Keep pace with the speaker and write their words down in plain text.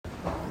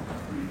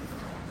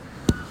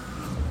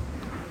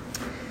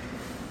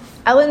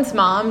Ellen's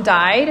mom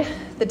died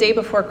the day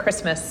before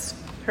Christmas,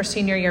 her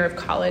senior year of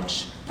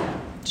college.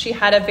 She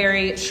had a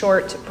very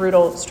short,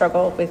 brutal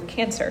struggle with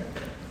cancer.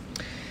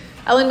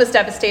 Ellen was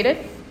devastated,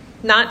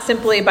 not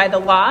simply by the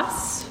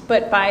loss,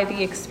 but by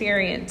the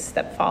experience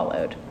that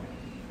followed.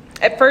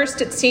 At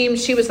first, it seemed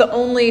she was the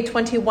only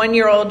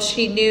 21-year-old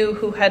she knew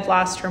who had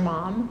lost her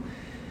mom.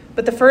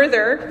 But the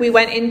further we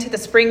went into the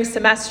spring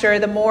semester,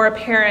 the more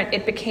apparent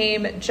it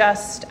became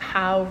just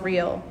how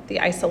real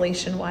the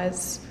isolation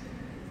was.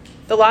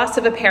 The loss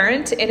of a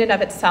parent in and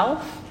of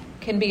itself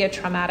can be a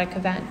traumatic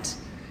event.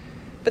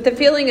 But the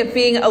feeling of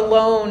being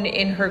alone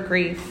in her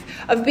grief,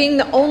 of being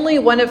the only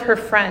one of her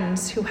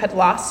friends who had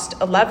lost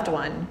a loved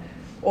one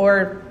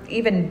or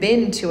even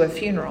been to a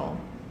funeral,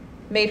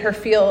 made her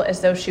feel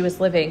as though she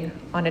was living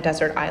on a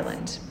desert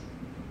island.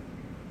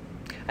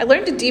 I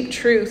learned a deep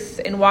truth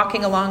in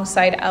walking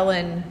alongside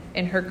Ellen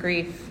in her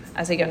grief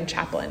as a young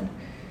chaplain.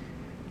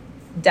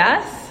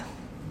 Death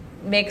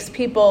makes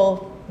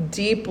people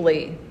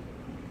deeply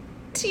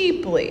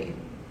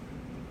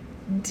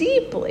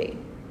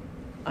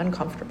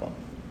uncomfortable.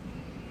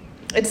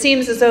 It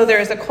seems as though there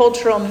is a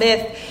cultural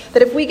myth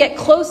that if we get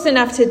close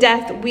enough to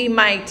death, we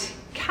might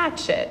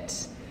catch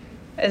it,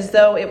 as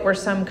though it were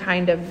some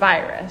kind of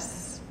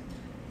virus.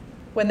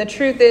 When the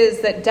truth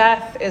is that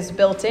death is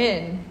built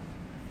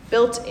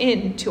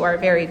into our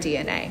very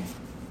DNA.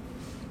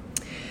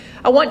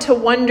 I want to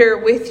wonder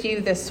with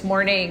you this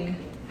morning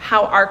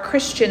how our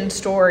Christian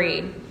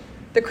story,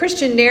 the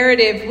Christian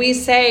narrative we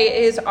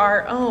say is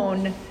our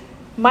own,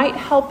 might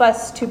help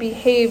us to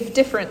behave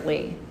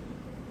differently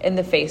in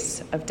the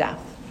face of death.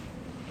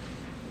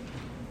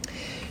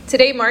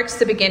 Today marks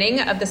the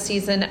beginning of the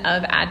season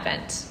of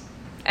Advent.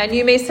 And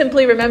you may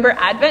simply remember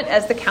Advent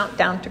as the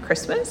countdown to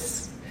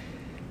Christmas,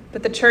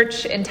 but the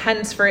church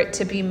intends for it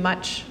to be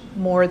much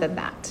more than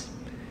that.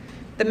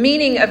 The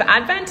meaning of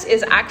Advent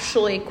is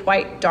actually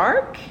quite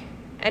dark,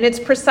 and it's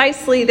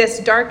precisely this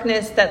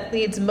darkness that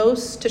leads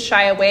most to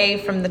shy away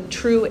from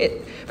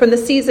the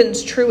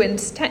season's true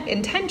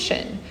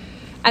intention,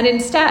 and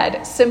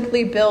instead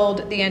simply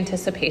build the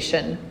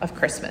anticipation of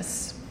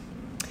Christmas.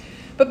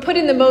 But put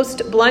in the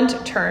most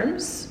blunt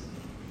terms,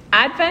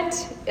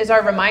 Advent is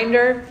our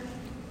reminder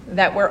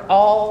that we're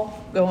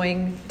all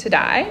going to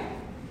die,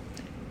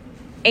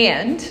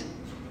 and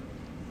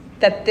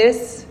that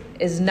this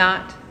is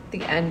not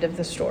the end of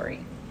the story.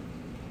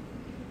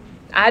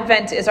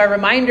 Advent is our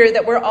reminder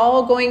that we're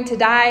all going to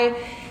die,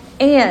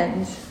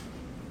 and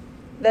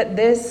that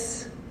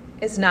this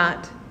is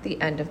not the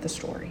end of the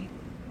story.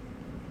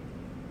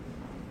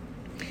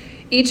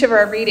 Each of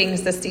our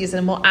readings this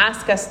season will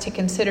ask us to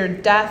consider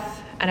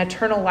death and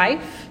eternal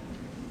life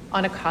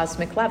on a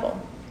cosmic level.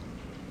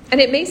 And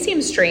it may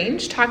seem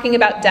strange talking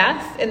about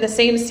death in the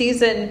same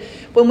season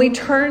when we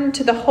turn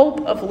to the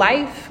hope of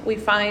life we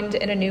find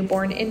in a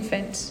newborn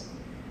infant.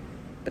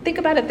 But think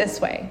about it this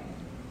way.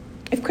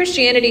 If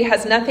Christianity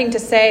has nothing to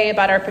say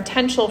about our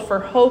potential for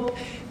hope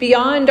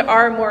beyond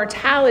our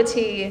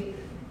mortality,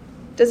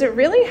 does it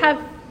really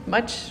have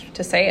much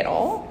to say at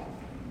all?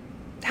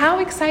 How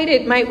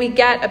excited might we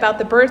get about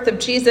the birth of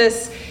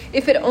Jesus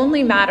if it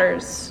only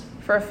matters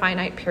for a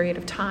finite period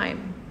of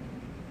time?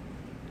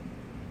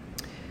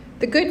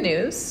 The good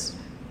news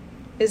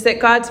is that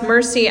God's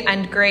mercy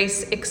and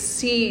grace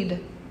exceed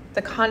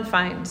the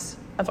confines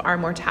of our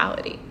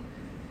mortality.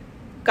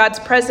 God's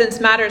presence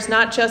matters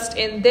not just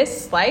in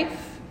this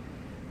life,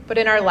 but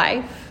in our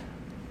life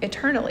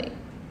eternally.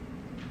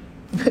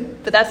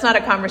 But that's not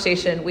a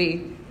conversation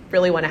we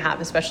really want to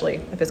have, especially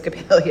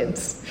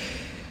Episcopalians.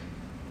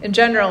 In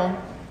general,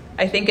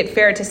 I think it's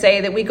fair to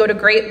say that we go to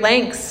great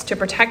lengths to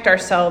protect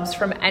ourselves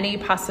from any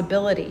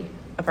possibility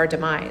of our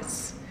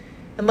demise.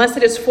 Unless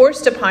it is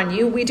forced upon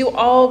you, we do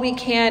all we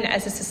can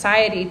as a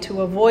society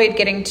to avoid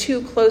getting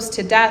too close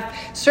to death,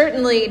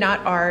 certainly not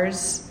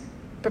ours,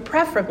 but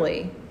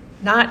preferably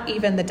not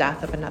even the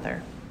death of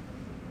another.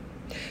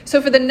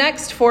 So for the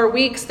next 4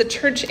 weeks, the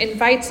church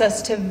invites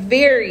us to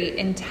very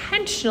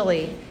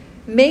intentionally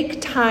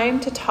make time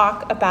to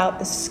talk about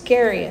the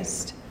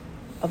scariest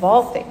of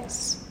all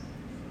things,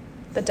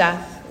 the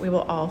death we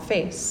will all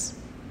face.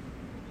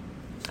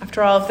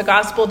 After all, if the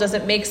gospel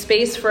doesn't make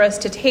space for us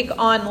to take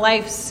on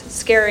life's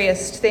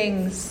scariest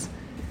things,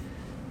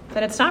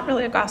 then it's not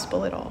really a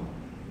gospel at all.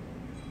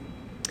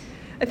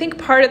 I think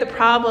part of the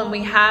problem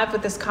we have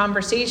with this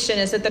conversation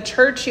is that the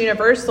Church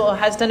Universal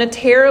has done a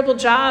terrible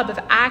job of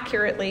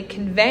accurately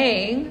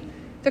conveying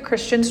the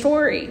Christian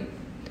story.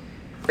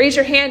 Raise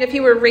your hand if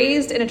you were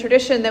raised in a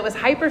tradition that was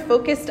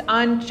hyper-focused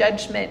on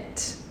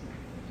judgment.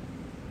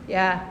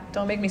 Yeah,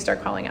 don't make me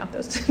start calling out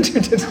those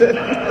traditions.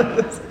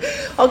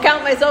 I'll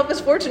count myself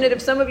as fortunate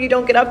if some of you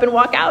don't get up and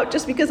walk out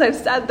just because I've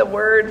said the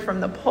word from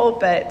the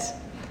pulpit.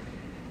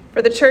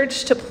 For the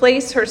church to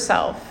place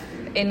herself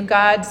in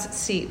God's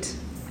seat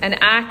and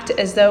act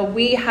as though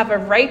we have a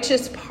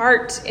righteous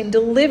part in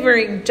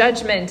delivering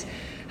judgment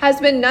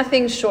has been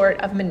nothing short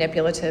of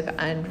manipulative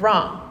and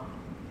wrong.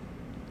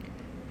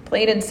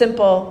 Plain and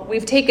simple,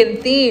 we've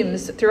taken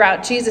themes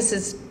throughout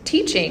Jesus'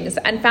 teachings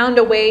and found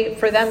a way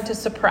for them to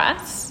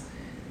suppress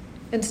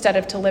instead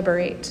of to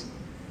liberate.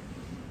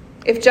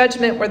 If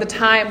judgment were the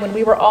time when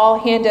we were all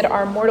handed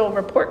our mortal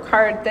report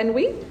card, then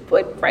we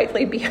would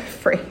rightly be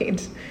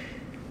afraid.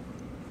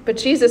 But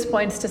Jesus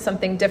points to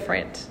something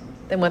different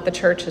than what the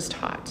church has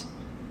taught.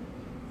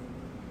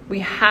 We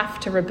have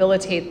to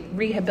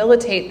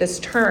rehabilitate this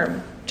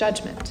term,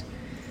 judgment.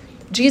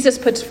 Jesus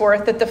puts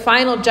forth that the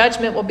final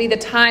judgment will be the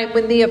time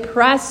when the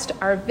oppressed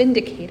are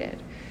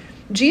vindicated.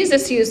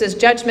 Jesus uses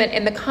judgment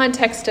in the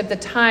context of the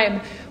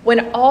time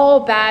when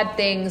all bad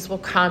things will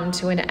come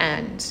to an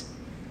end.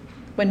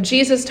 When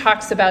Jesus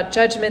talks about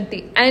judgment,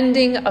 the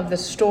ending of the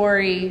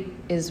story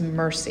is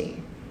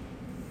mercy.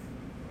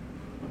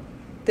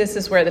 This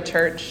is where the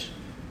church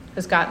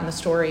has gotten the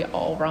story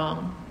all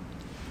wrong.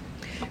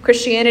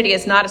 Christianity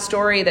is not a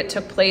story that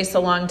took place a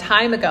long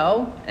time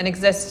ago and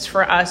exists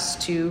for us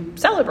to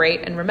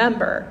celebrate and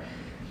remember.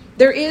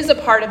 There is a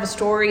part of the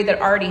story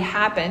that already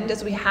happened,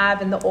 as we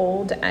have in the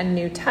Old and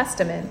New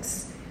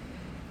Testaments.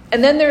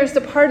 And then there is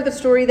the part of the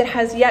story that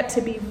has yet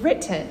to be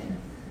written,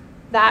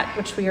 that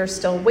which we are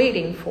still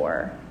waiting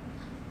for.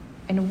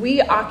 And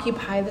we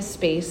occupy the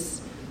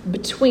space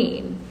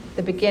between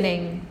the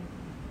beginning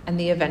and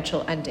the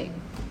eventual ending.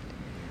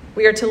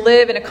 We are to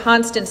live in a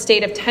constant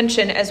state of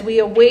tension as we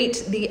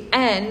await the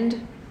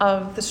end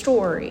of the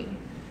story.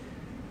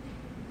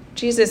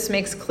 Jesus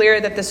makes clear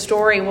that the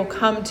story will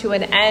come to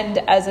an end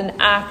as an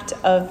act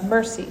of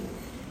mercy,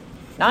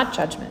 not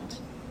judgment.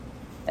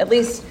 At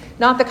least,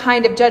 not the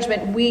kind of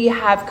judgment we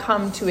have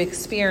come to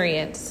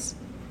experience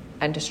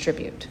and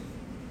distribute.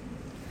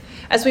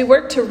 As we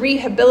work to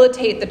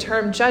rehabilitate the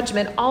term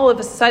judgment, all of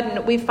a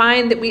sudden we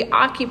find that we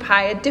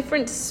occupy a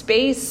different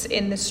space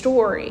in the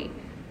story.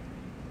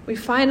 We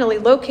finally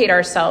locate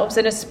ourselves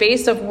in a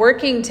space of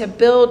working to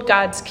build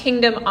God's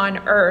kingdom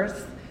on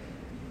earth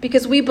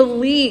because we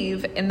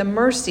believe in the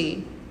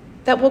mercy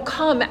that will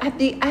come at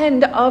the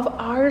end of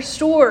our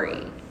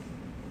story,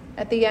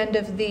 at the end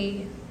of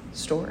the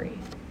story.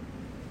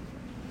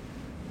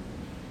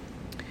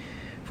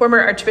 Former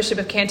Archbishop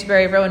of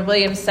Canterbury, Rowan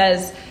Williams,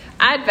 says,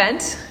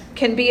 Advent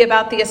can be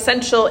about the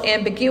essential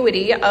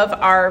ambiguity of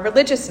our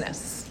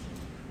religiousness.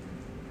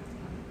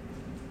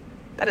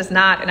 That is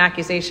not an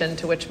accusation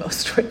to which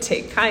most would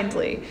take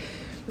kindly.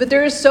 But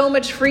there is so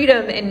much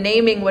freedom in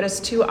naming what is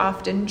too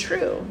often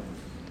true.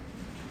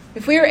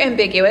 If we are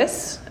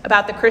ambiguous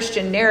about the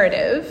Christian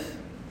narrative,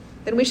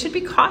 then we should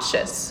be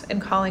cautious in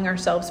calling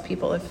ourselves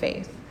people of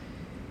faith.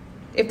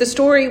 If the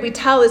story we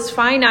tell is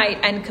finite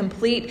and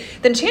complete,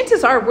 then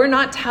chances are we're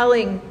not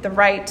telling the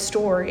right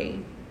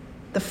story,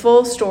 the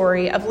full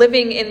story of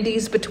living in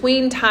these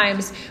between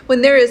times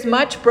when there is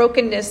much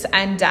brokenness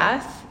and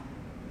death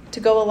to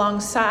go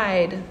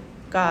alongside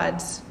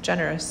God's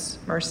generous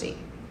mercy.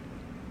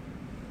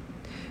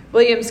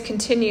 Williams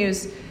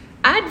continues,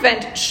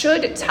 Advent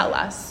should tell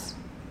us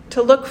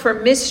to look for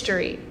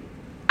mystery,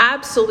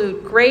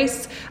 absolute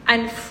grace,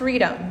 and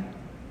freedom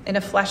in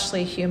a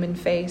fleshly human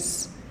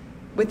face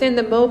within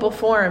the mobile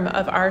form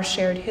of our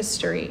shared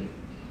history.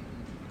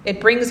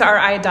 It brings our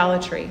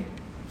idolatry,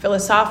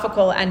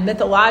 philosophical and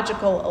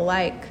mythological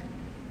alike,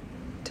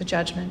 to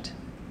judgment.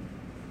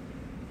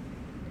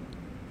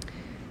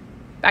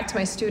 Back to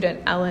my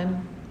student,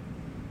 Ellen.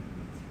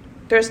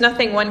 There's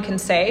nothing one can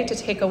say to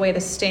take away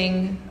the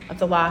sting of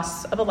the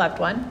loss of a loved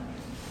one,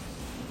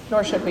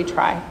 nor should we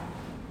try.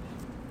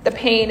 The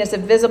pain is a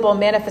visible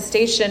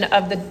manifestation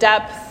of the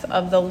depth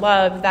of the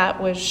love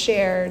that was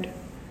shared.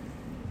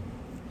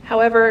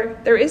 However,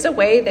 there is a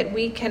way that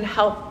we can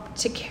help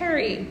to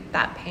carry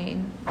that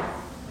pain,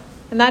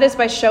 and that is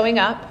by showing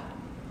up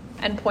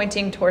and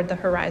pointing toward the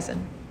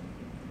horizon.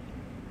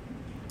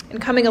 In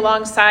coming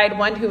alongside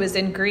one who is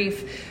in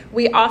grief,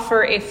 we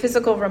offer a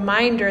physical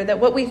reminder that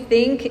what we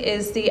think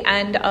is the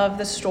end of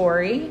the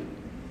story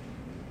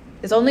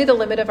is only the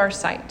limit of our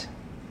sight,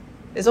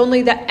 is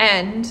only the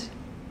end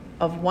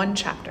of one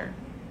chapter.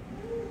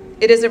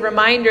 It is a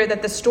reminder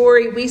that the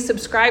story we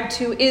subscribe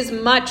to is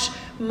much,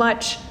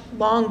 much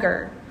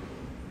longer,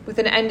 with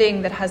an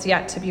ending that has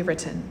yet to be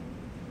written.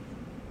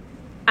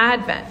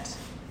 Advent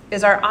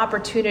is our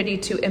opportunity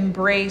to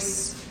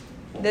embrace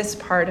this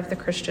part of the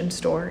Christian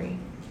story.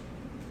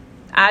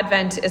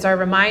 Advent is our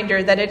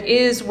reminder that it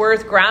is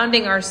worth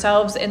grounding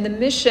ourselves in the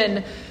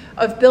mission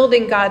of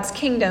building God's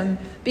kingdom,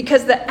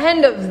 because the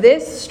end of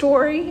this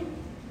story,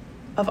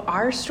 of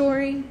our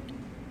story,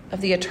 of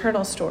the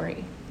eternal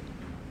story,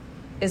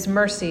 is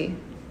mercy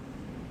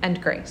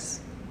and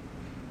grace.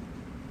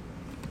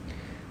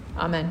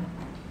 Amen.